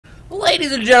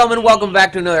Ladies and gentlemen, welcome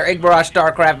back to another Iggy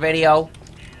Starcraft video.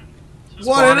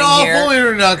 What an awful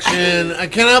introduction. I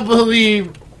cannot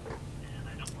believe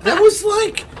that was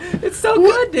like... It's so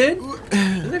good, dude.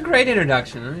 It's a great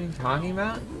introduction. What are you talking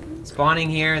about? Spawning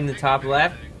here in the top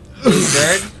left.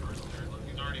 Third.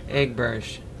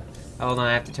 Iggy. Hold on,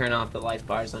 I have to turn off the life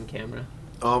bars on camera.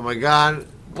 Oh my god.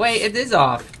 Wait, it is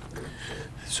off.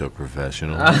 So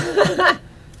professional.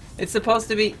 It's supposed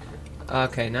to be...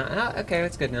 Okay, no, okay,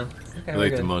 it's good now. Okay,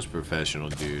 Like the most professional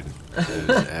dude that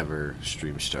has ever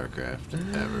streamed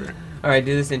Starcraft, ever. Alright,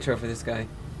 do this intro for this guy.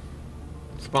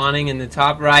 Spawning in the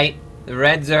top right, the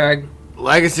red Zerg.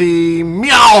 Legacy,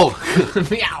 meow!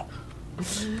 Meow!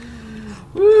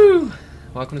 Woo!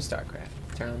 Welcome to Starcraft.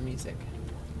 Turn on the music.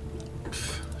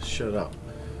 Shut up.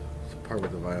 It's the part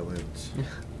with the violins.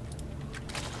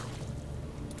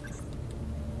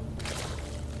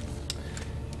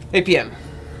 8 p.m.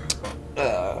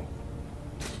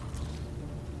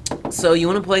 So you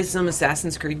want to play some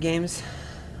Assassin's Creed games?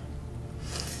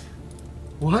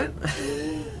 What?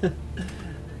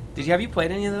 Have you played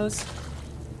any of those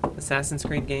Assassin's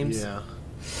Creed games? Yeah.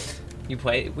 You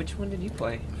played? Which one did you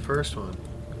play? The first one.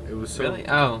 It was so... Really?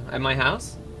 Oh, at my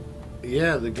house?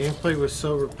 Yeah, the gameplay was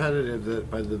so repetitive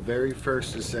that by the very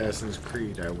first Assassin's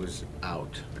Creed, I was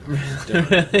out. Done.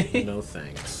 Really? No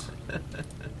thanks.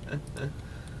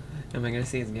 Am I gonna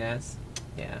see his gas?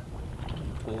 Yeah.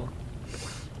 Pool.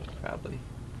 Probably.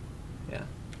 Yeah.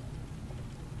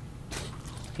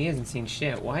 He hasn't seen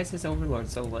shit. Why is his overlord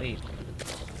so late?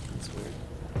 That's weird.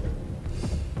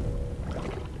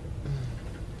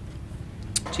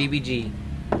 GBG.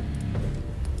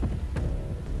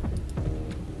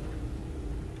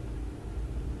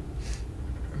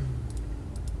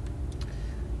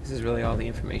 This is really all the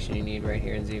information you need right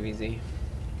here in ZvZ.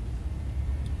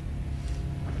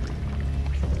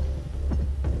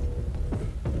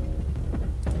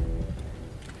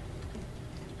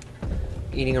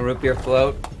 Eating a root beer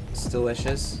float. It's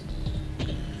delicious.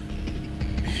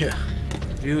 Yeah.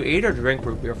 Do you eat or drink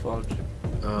root beer floats?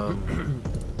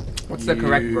 What's the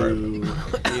correct verb?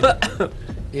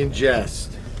 Ingest.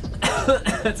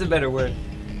 That's a better word.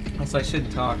 Also, I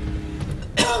shouldn't talk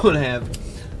when I have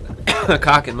a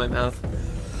cock in my mouth.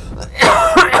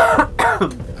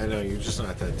 I know, you're just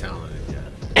not that talented yet.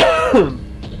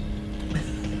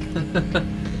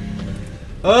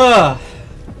 Ugh.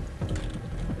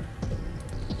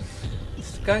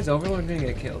 This guy's overlord gonna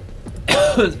get killed.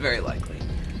 It's very likely.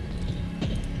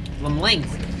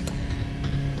 Lings.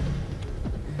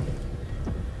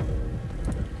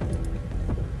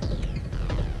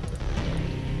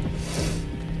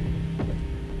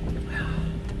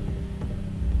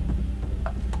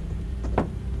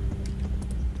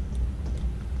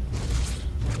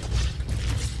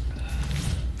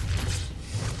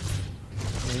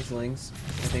 These lings?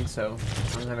 I think so.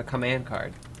 I don't have a command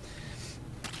card.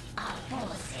 Our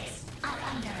forces are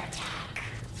under attack.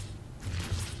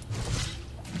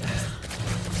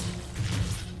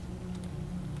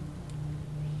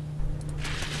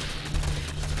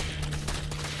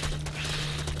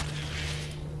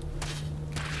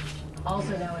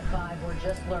 Also now at 5, we're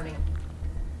just learning.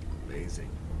 Amazing.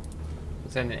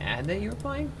 Was that an ad that you were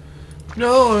playing?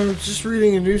 No, I was just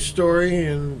reading a news story,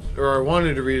 or I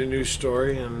wanted to read a news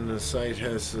story, and the site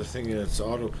has the thing that's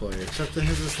autoplay. Except it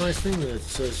has this nice thing that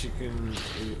says you can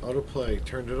autoplay.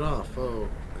 Turned it off. Oh,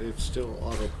 it's still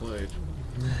autoplayed.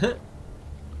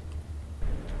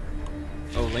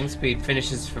 Oh, link speed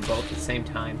finishes for both at the same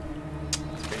time.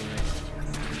 That's pretty nice.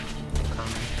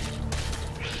 Common.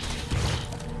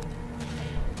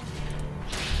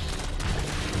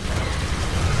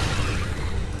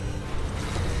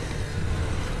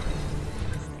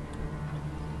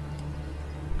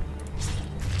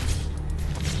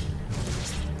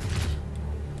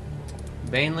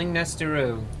 Baneling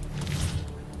Nesteru.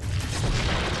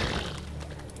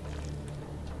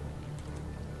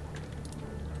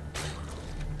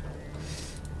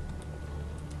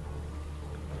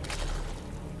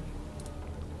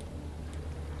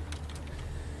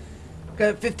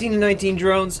 Got 15 to 19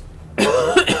 drones. Pretty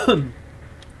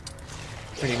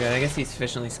good. I guess he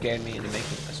sufficiently scared me into making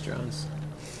less drones.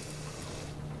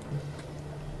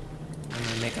 I'm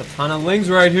gonna make a ton of lings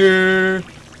right here.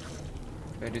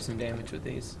 Gotta do some damage with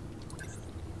these.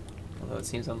 Although it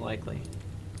seems unlikely.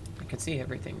 I can see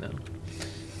everything though.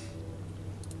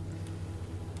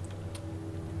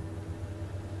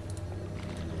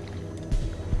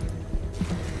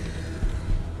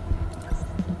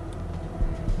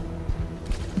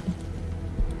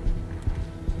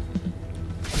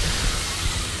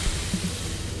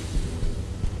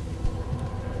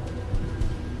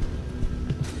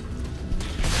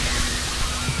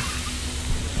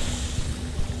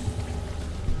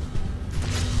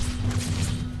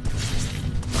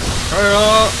 Fire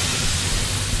up!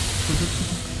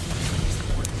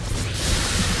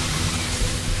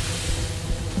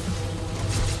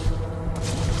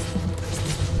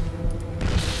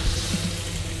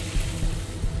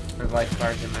 Our life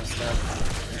bars are messed up.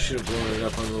 You should have blown it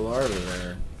up on the larva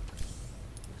there.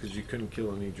 Because you couldn't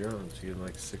kill any drones. You had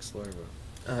like 6 larvae.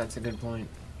 Oh, that's a good point.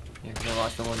 Yeah, 'cause I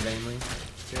lost the one vainly.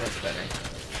 Yeah, that's better.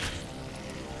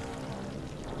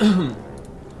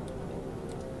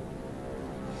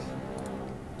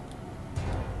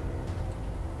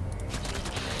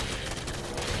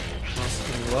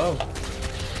 That's low. The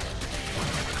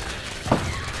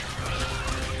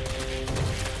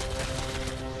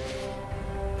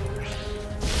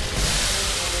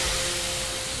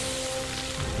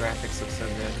graphics look so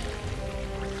good.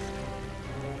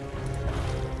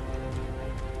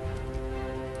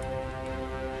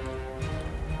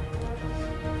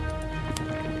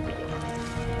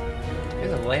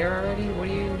 There's a lair already? What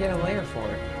do you even get a lair for?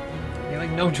 You have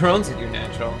like no drones at your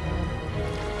natural.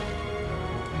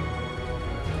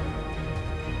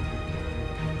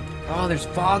 Oh, there's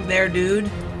fog there, dude.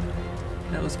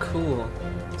 That was cool.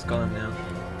 It's gone now.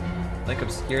 Like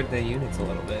obscured the units a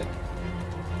little bit.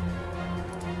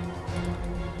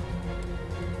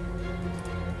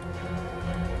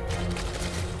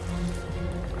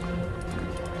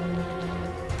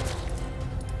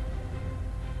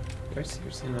 Do I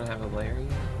seriously not have a layer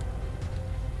yet?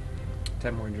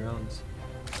 10 more drones.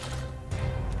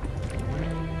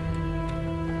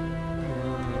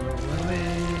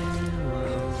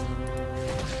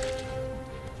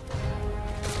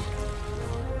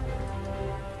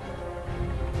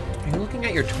 Are you looking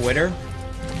at your Twitter?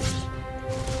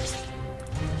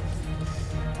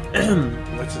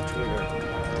 What's a Twitter?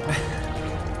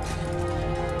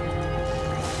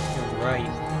 You're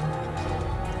right.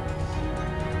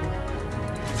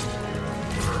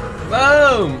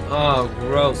 Boom! Oh,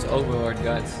 gross. Overlord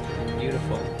guts.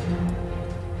 Beautiful.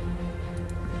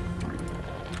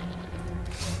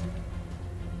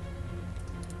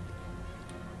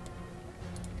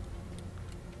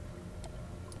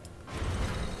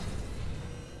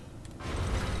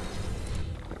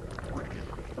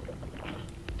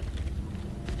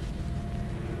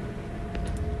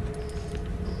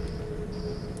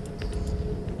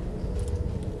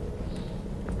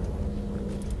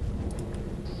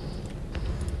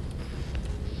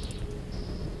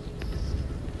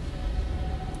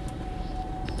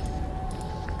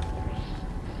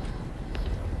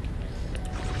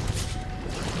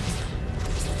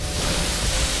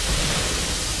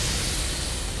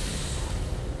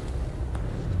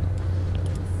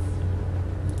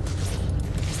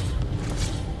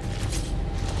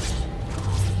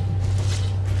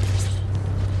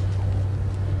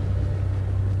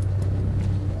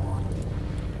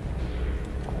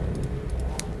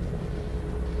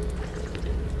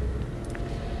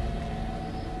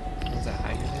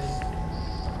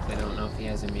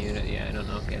 Has a mute. Yeah, I don't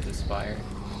know if he has a spire.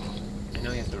 I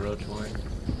know he has the roach horn.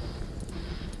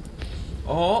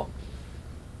 Oh!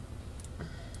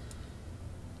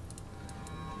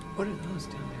 What are those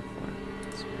down there for?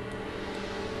 That's weird.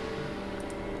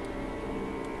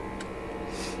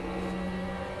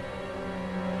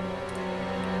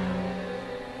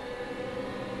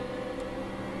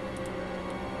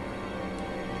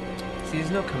 See,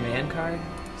 there's no command card,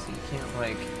 so you can't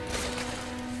like.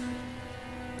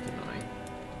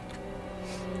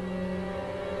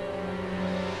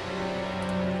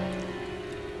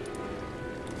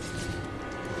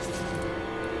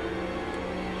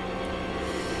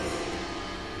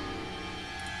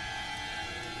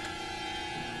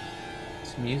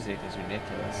 This music is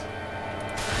ridiculous.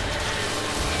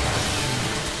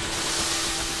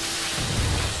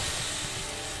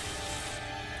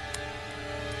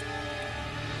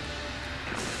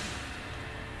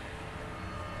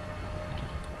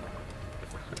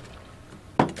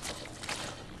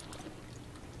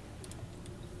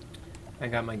 I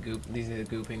got my goop. These are the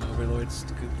gooping overlords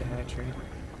to goop the hatchery.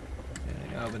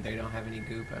 Oh, but they don't have any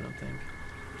goop, I don't think.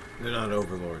 They're not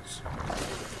overlords.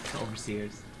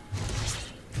 Overseers.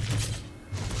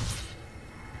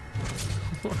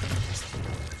 I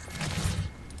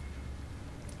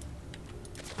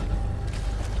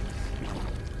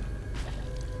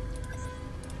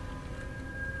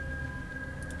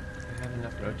have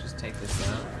enough roaches to take this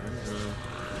out.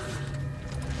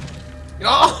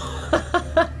 Oh!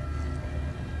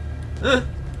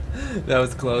 That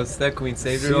was close. That queen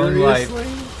saved her own life. Kind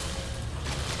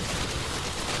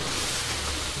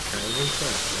of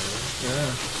impressed,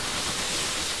 Yeah.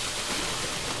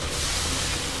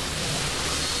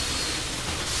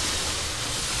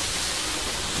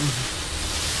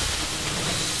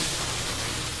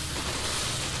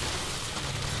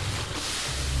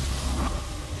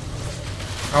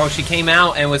 Oh, she came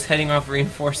out and was heading off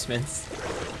reinforcements.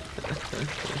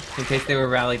 In case they were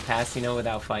rallied past, you know,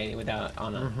 without fighting, without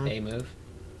on a A move.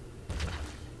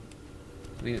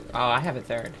 Oh, I have a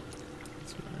third.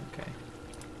 Okay.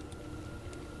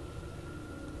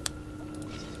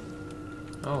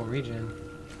 Oh, regen.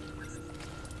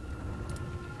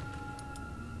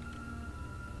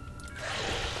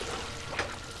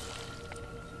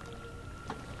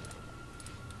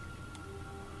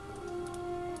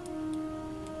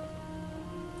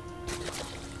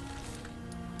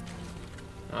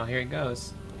 Oh, here it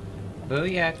goes.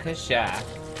 Booyakasha.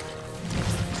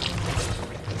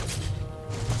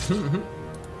 I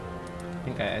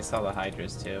think I saw the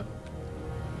hydras too.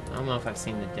 I don't know if I've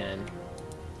seen the den.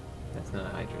 That's not a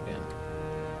hydra den.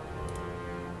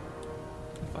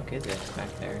 The fuck is it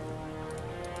back there?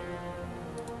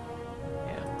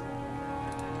 Yeah.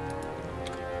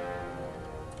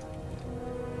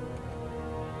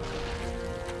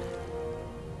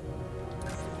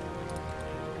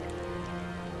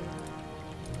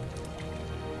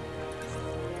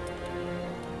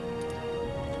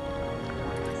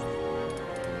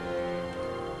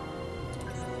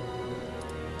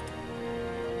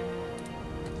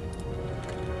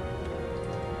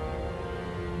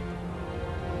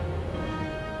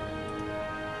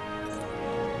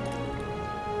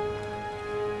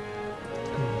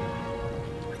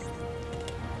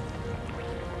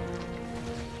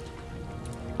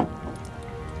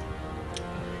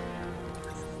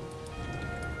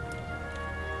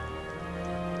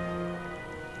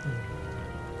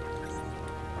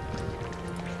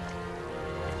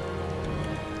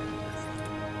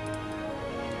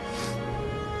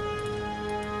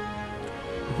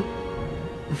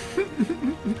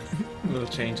 Little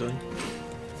changeling.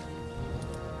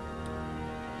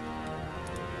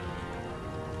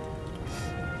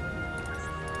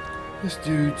 This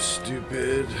dude's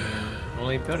stupid.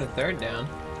 Only put a third down.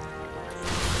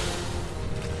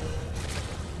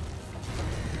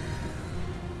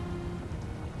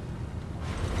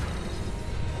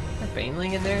 A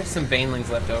Baneling in there? Some Banelings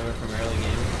left over from early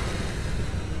game.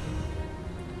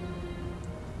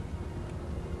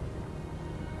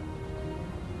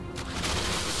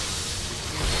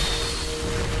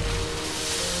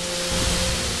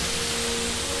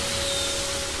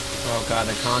 Oh god,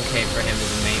 the concave for him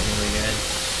is amazingly good.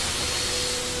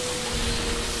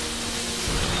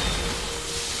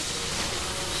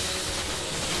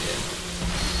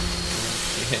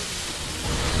 Shit.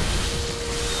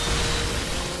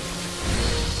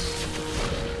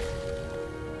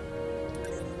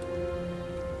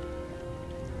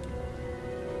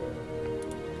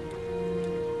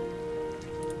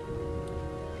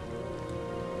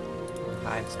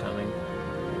 Hive's coming.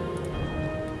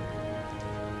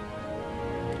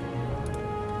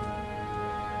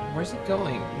 Where's it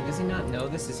going? Does he not know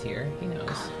this is here? He knows.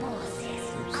 Oops.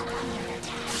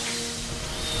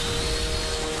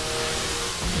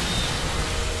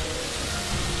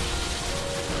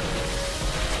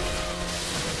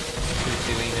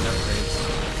 Two even upgrades.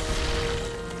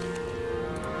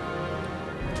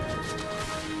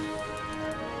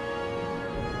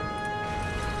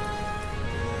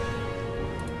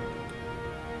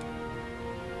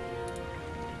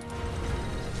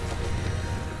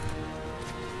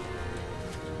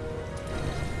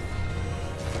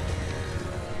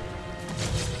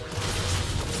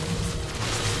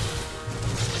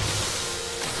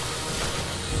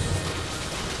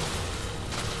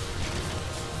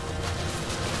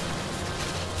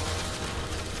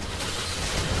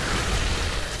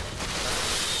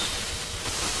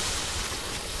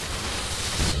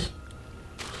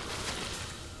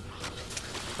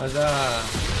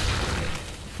 Huzzah!